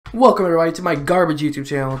Welcome everybody to my garbage YouTube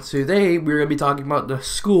channel. Today we're going to be talking about the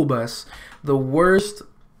school bus, the worst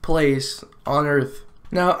place on earth.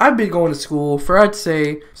 Now, I've been going to school for I'd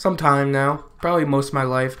say some time now, probably most of my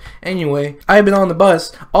life. Anyway, I've been on the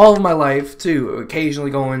bus all of my life too,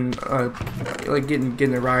 occasionally going, like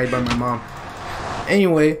getting a ride by my mom.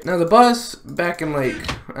 Anyway, now the bus back in like,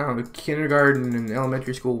 I don't know, kindergarten and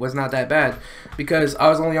elementary school was not that bad because I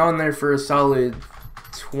was only on there for a solid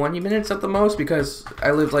 20 minutes at the most because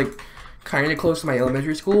I lived like kind of close to my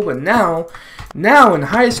elementary school. But now in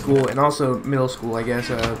high school and also middle school, I guess,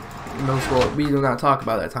 middle school, we do not talk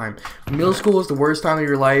about that time. Middle school is the worst time of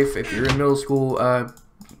your life. If you're in middle school,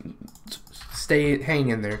 hang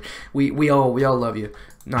in there. We all love you.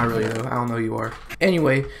 Not really though. I don't know who you are.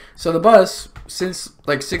 Anyway, so the bus since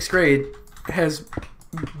like 6th grade has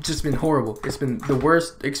just been horrible. It's been the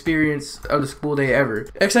worst experience of the school day ever.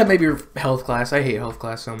 Except maybe health class. I hate health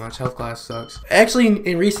class so much. Health class sucks. Actually,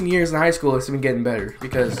 in recent years in high school, it's been getting better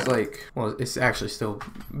because, like, well, it's actually still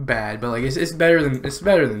bad, but like it's better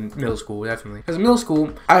than middle school, definitely. Because middle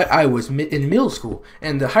school, I was in middle school,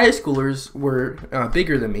 and the high schoolers were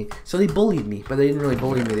bigger than me, so they bullied me, but they didn't really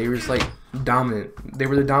bully me. They were just like dominant. They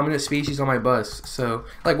were the dominant species on my bus. So,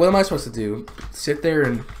 like, what am I supposed to do? Sit there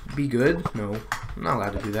and be good? No, I'm not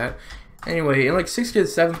allowed to do that. Anyway, in like 6th to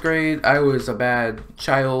 7th grade, I was a bad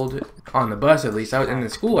child on the bus. At least in the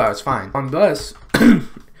school, I was fine. On the bus, in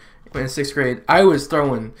 6th grade, I was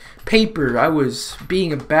throwing paper. I was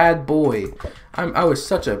being a bad boy. I was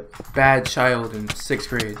such a bad child in 6th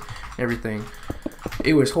grade. Everything.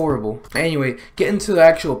 It was horrible. Anyway, getting to the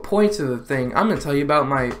actual points of the thing, I'm going to tell you about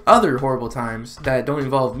my other horrible times that don't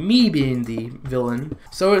involve me being the villain.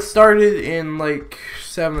 So it started in like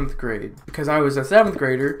 7th grade. Because I was a 7th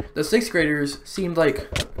grader, the 6th graders seemed like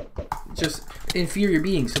just inferior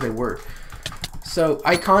beings, so they were. So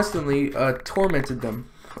I constantly tormented them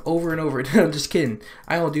over and over. I'm just kidding.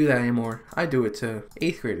 I don't do that anymore. I do it to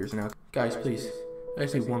 8th graders now. Guys, please. I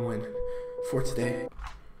just need one win for today.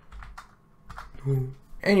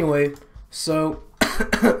 Anyway, so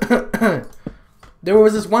there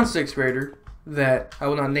was this one 6th grader that I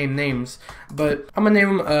will not name names, but I'm gonna name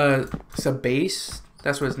him Sabase.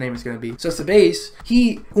 That's what his name is gonna be. So Sabase,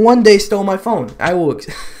 he one day stole my phone. I will.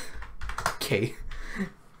 Okay.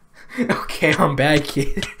 Okay, I'm bad,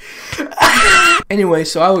 kid. Anyway,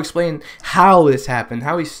 so I will explain how this happened,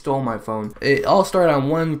 how he stole my phone. It all started on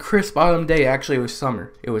one crisp autumn day. Actually, it was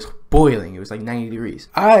summer. It was boiling. It was like 90 degrees.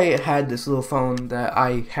 I had this little phone that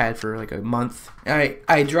I had for like a month.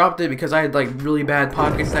 I dropped it because I had like really bad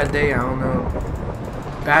pockets that day. I don't know.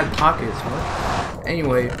 Bad pockets? What?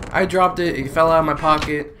 Anyway, I dropped it. It fell out of my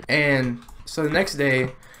pocket. And so the next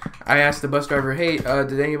day, I asked the bus driver, hey,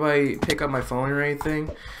 did anybody pick up my phone or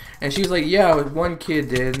anything? And she was like, yeah, one kid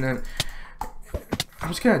did. And then I'm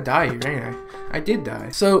just gonna die here, ain't I? I did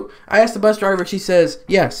die. So I asked the bus driver. She says,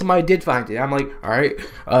 yeah, somebody did find it. I'm like, all right,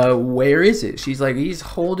 where is it? She's like, he's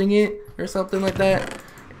holding it or something like that.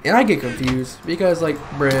 And I get confused because, like,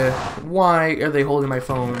 bruh, why are they holding my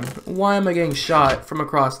phone? Why am I getting shot from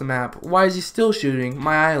across the map? Why is he still shooting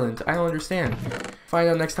my island? I don't understand. Find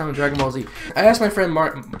out next time in Dragon Ball Z. I asked my friend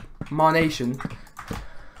Monation,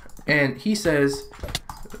 and he says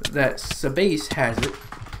that Sabase has it.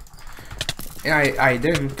 And I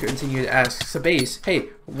then continue to ask Sabase, hey,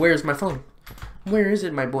 where's my phone? Where is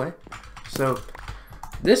it, my boy? So,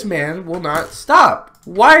 this man will not stop.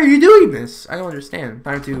 Why are you doing this? I don't understand.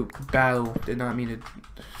 Time to battle did not mean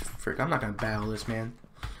to... Frick, I'm not going to battle this man.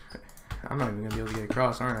 I'm not even going to be able to get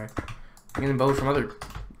across, aren't I? I'm getting bowed from other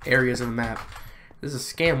areas of the map. This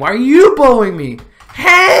is a scam. Why are you bowing me?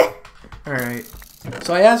 Hey! Alright.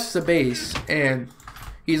 So I asked Sabase, and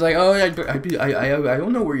he's like, oh, I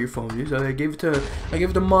don't know where your phone is. I gave it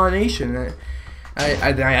to Monation. I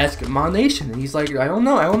asked Monation, and he's like, I don't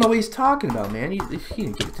know what he's talking about, man. He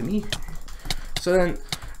didn't give it to me. So then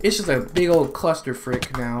it's just a big old cluster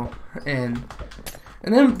frick now, and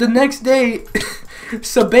then the next day,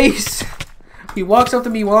 Sabase, he walks up to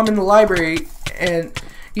me while I'm in the library, and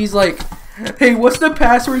he's like, hey, what's the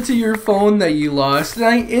password to your phone that you lost? And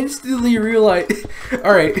I instantly realized,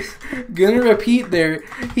 alright, gonna repeat there.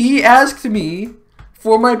 He asked me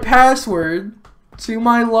for my password to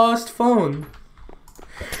my lost phone.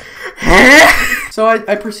 So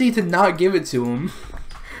I proceed to not give it to him.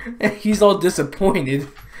 And he's all disappointed.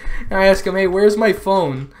 And I ask him, hey, where's my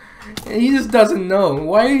phone? And he just doesn't know.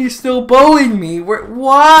 Why are you still bowing me?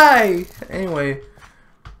 Why? Anyway.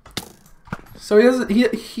 So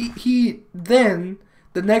he then,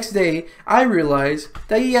 the next day, I realize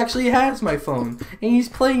that he actually has my phone. And he's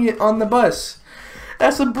playing it on the bus.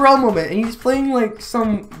 That's a bro moment. And he's playing like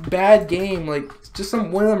some bad game, like just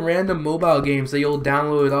some one of them random mobile games that you'll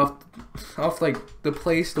download off like the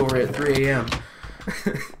Play Store at 3 a.m.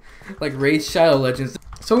 like Raid Shadow Legends.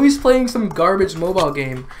 So he's playing some garbage mobile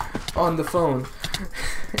game on the phone,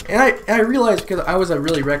 and I realized, because I was a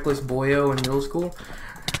really reckless boyo in middle school,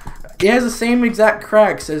 it has the same exact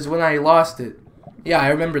cracks as when I lost it. Yeah, I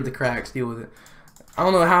remembered the cracks. Deal with it. I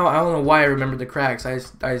don't know why I remembered the cracks. I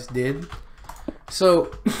just did.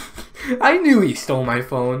 So I knew he stole my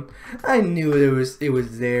phone. I knew it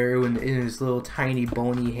was there in his little tiny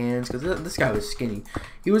bony hands, because this guy was skinny.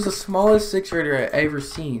 He was the smallest 6th grader I ever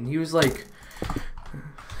seen. He was like,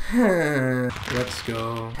 let's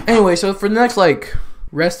go. Anyway, so for the next like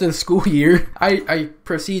rest of the school year, I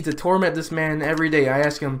proceed to torment this man every day. I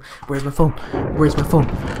ask him, "Where's my phone? Where's my phone?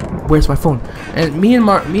 Where's my phone?" And me and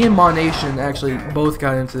Ma Nation actually both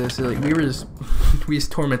got into this. Like we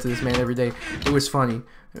just tormented this man every day. It was funny.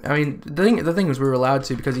 I mean, the thing was, we were allowed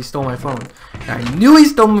to, because he stole my phone. And I knew he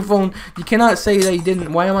stole my phone. You cannot say that he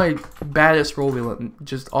didn't. Why am I bad at scroll wheel?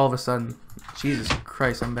 Just all of a sudden, Jesus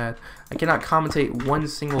Christ, I'm bad. I cannot commentate one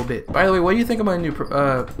single bit. By the way, what do you think of my new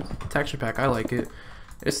texture pack? I like it.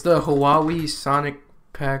 It's the Huawei Sonic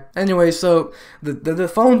pack. Anyway, so the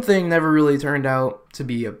phone thing never really turned out to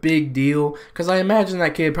be a big deal, because I imagine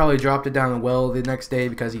that kid probably dropped it down the well the next day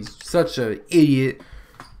because he's such an idiot.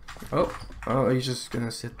 Oh, he's just gonna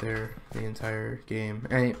sit there the entire game.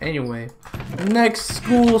 Anyway, next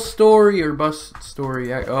school story or bus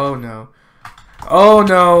story. Oh no. Oh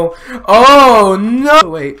no. Oh no.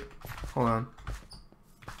 Wait, hold on.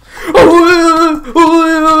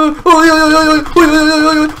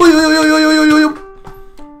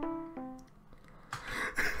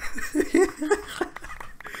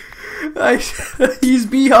 He's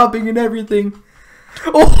bee-hopping and everything.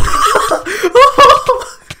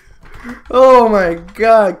 Oh my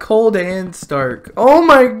god, cold and Stark. Oh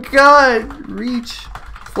my god, reach,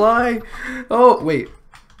 fly. Oh, wait,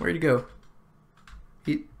 where'd he go?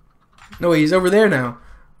 No, he's over there now.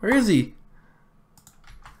 Where is he?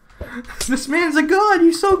 This man's a god.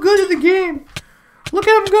 He's so good at the game. Look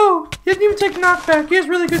at him go. He doesn't even take knockback. He has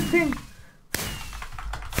really good ping.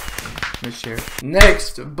 Let's share.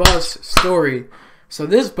 Next bus story. So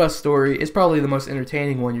this bus story is probably the most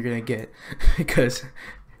entertaining one you're gonna get because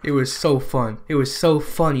it was so fun. It was so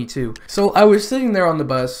funny too. So I was sitting there on the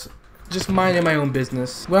bus, just minding my own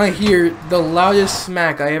business, when I hear the loudest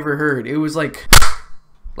smack I ever heard. It was like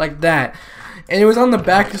that. And it was on the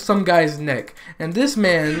back of some guy's neck. And this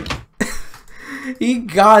man, he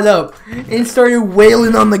got up and started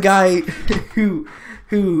wailing on the guy who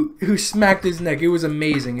smacked his neck. It was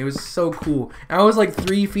amazing. It was so cool. And I was like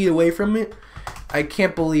 3 feet away from it. I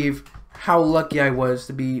can't believe how lucky I was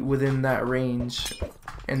to be within that range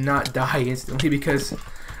and not die instantly, because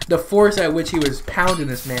the force at which he was pounding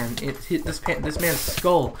this man, it hit this man's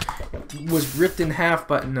skull, was ripped in half.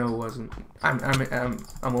 But no, it wasn't.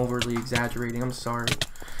 I'm overly exaggerating. I'm sorry.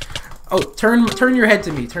 Oh, turn your head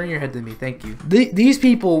to me. Turn your head to me. Thank you. These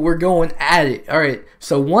people were going at it. All right.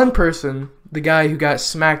 So one person, the guy who got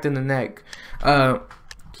smacked in the neck,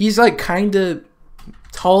 he's like kind of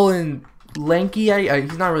tall and lanky.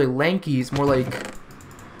 He's not really lanky. He's more like,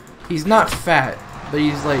 he's not fat, but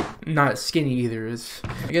he's like not skinny either. It's,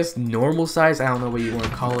 I guess, normal size. I don't know what you want to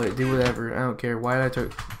call it. Do whatever. I don't care. Why did I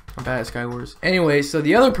talk? I'm bad at Sky Wars. Anyway, so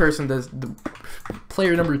the other person, the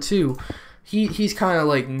player number 2, he's kind of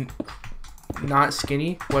like not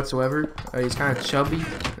skinny whatsoever. He's kind of chubby,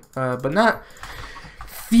 but not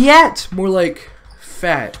fat. More like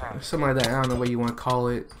fat, something like that. I don't know what you want to call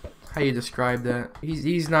it. How you describe that?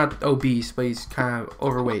 He's not obese, but he's kind of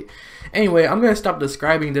overweight. Anyway, I'm gonna stop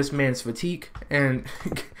describing this man's fatigue and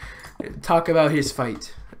talk about his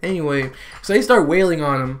fight. Anyway, so they start wailing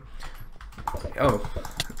on him. Oh,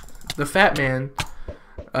 the fat man.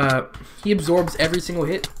 He absorbs every single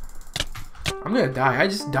hit. I'm gonna die. I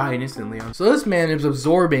just died instantly. So this man is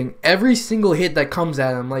absorbing every single hit that comes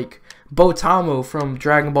at him, like Botamo from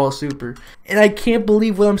Dragon Ball Super. And I can't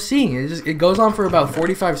believe what I'm seeing. It goes on for about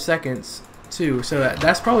 45 seconds too. So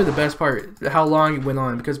that's probably the best part, how long it went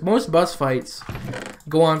on, because most bus fights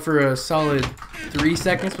go on for a solid 3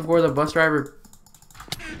 seconds before the bus driver.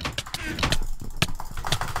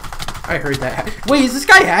 I heard that. Wait, is this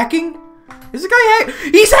guy hacking? Is this guy hack?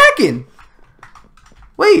 He's hacking.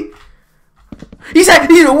 Wait. He's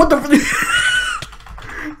hacking. You know what the?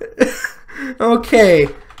 Okay.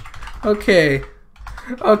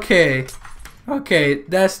 Okay,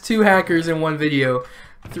 that's 2 hackers in one video.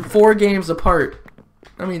 4 games apart.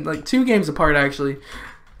 I mean, like 2 games apart, actually.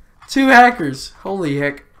 2 hackers. Holy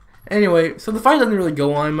heck. Anyway, so the fight doesn't really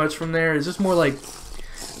go on much from there. It's just more like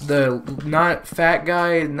the not fat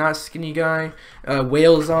guy, not skinny guy,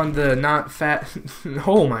 wails on the not fat.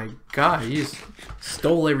 Oh my god, he just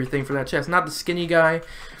stole everything from that chest. Not the skinny guy.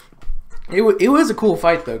 It was a cool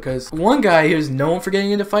fight though, because one guy who is known for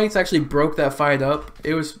getting into fights actually broke that fight up.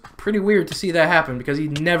 It was pretty weird to see that happen because he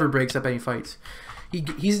never breaks up any fights.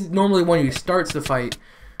 He's normally one who starts the fight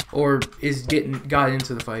or is got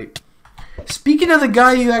into the fight. Speaking of the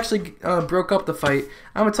guy who actually broke up the fight,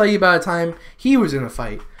 I'm gonna tell you about a time he was in a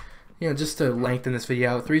fight. You know, just to lengthen this video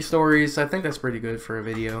out, 3 stories. I think that's pretty good for a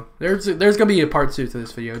video. There's gonna be a part 2 to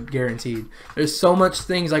this video, guaranteed. There's so much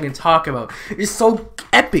things I can talk about. It's so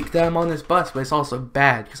epic that I'm on this bus, but it's also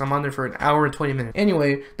bad because I'm on there for an hour and 20 minutes.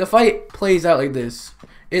 Anyway, the fight plays out like this.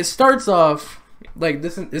 It starts off like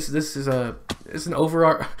this is an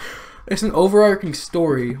overarching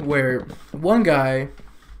story where one guy,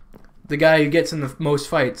 the guy who gets in the most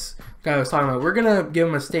fights, the guy I was talking about, we're gonna give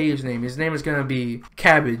him a stage name. His name is gonna be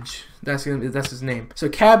Cabbage. That's his name. So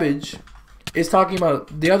Cabbage is talking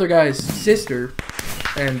about the other guy's sister,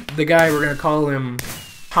 and the guy, we're gonna call him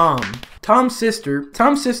Tom. Tom's sister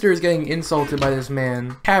is getting insulted by this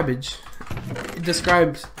man. Cabbage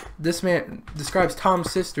describes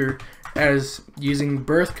Tom's sister as using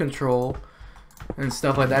birth control and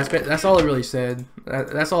stuff like that. That's all it really said.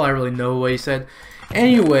 That's all I really know what he said.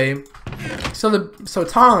 Anyway, so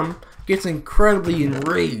Tom gets incredibly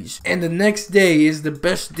enraged, and the next day is the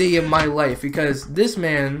best day of my life because this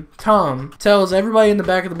man, Tom, tells everybody in the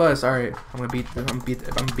back of the bus, "All right, I'm gonna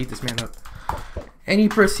beat this man up," and he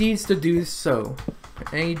proceeds to do so,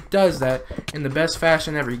 and he does that in the best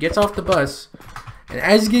fashion ever. He gets off the bus, and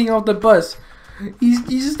as he's getting off the bus, he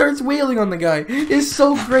just starts wailing on the guy. It's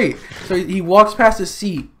so great. So he walks past his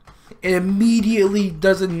seat and immediately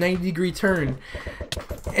does a 90-degree turn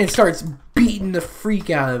and starts beating the freak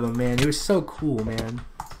out of him, man. It was so cool, man.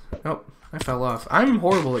 Oh, I fell off. I'm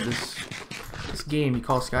horrible at this game you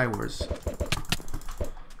call Skywars.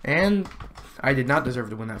 And I did not deserve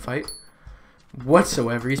to win that fight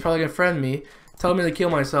whatsoever. He's probably gonna friend me, tell me to kill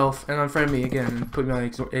myself, and unfriend me again and put me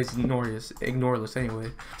on ignore list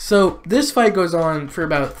anyway. So this fight goes on for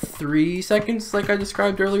about 3 seconds, like I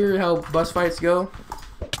described earlier, how bus fights go.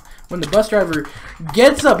 When the bus driver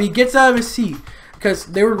gets up, he gets out of his seat because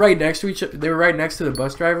they were right next to each other. They were right next to the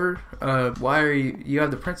bus driver. Why are you have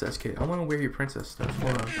the princess kit? I want to wear your princess stuff.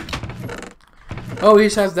 Hold on. Oh, he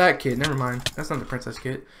just has that kit. Never mind. That's not the princess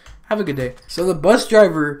kit. Have a good day. So the bus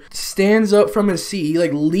driver stands up from his seat. He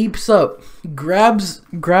like leaps up, grabs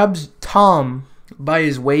Tom by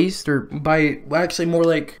his waist, or by, well, actually more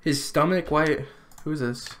like his stomach. Why? Who's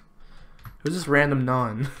this? Who's this random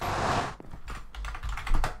non?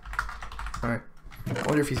 Alright. I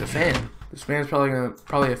wonder if he's a fan. This man's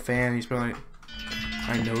probably a fan. He's probably like,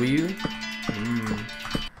 I know you.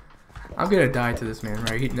 I'm gonna die to this man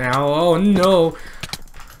right now. Oh no!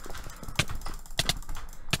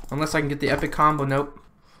 Unless I can get the epic combo. Nope.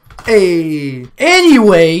 Hey.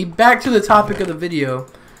 Anyway, back to the topic of the video.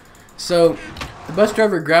 So the bus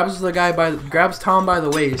driver grabs Tom by the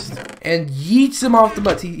waist and yeets him off the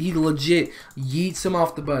bus. He legit yeets him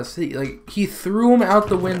off the bus. He threw him out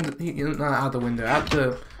the window. Not out the window.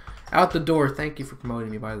 Out the door. Thank you for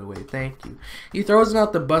promoting me, by the way. Thank you. He throws him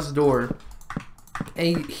out the bus door,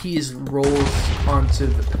 and he just rolls onto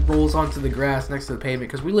the grass next to the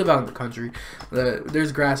pavement because we live out in the country.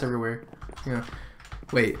 There's grass everywhere. Yeah.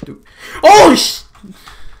 Wait. Oh sh!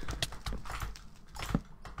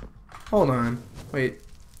 Hold on. Wait.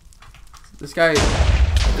 This guy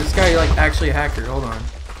like actually a hacker. Hold on.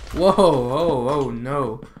 Whoa. Oh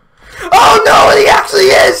no. Oh no! He actually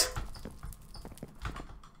is.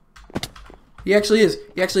 He actually is.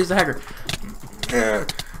 He actually is a hacker.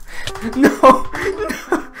 No.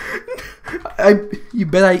 You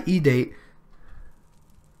bet I e-date.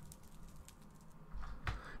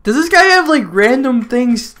 Does this guy have like random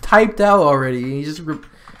things typed out already? He just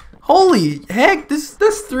holy heck,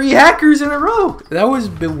 that's 3 hackers in a row. That was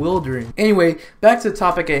bewildering. Anyway, back to the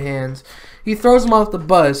topic at hand. He throws him off the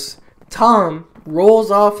bus. Tom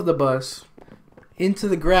rolls off of the bus into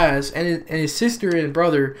the grass, and his sister and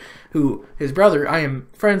brother, his brother I am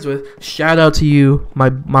friends with. Shout out to you, my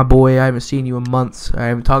boy. I haven't seen you in months. I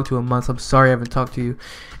haven't talked to you in months. I'm sorry I haven't talked to you.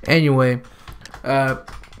 Anyway,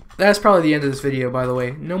 that's probably the end of this video, by the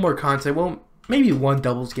way. No more content. Well, maybe one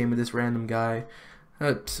doubles game with this random guy.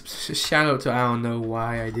 Shout out to I don't know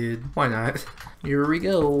why I did. Why not? Here we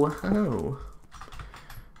go. Oh.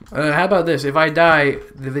 How about this? If I die,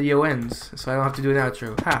 the video ends, so I don't have to do an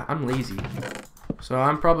outro. Ha! I'm lazy. So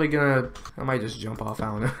I'm probably gonna... I might just jump off. I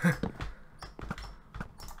don't know.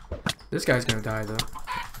 This guy's gonna die, though.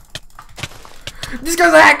 This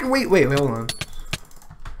guy's a hacker! Wait, hold on.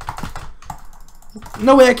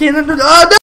 No way, I can't under. Oh, no!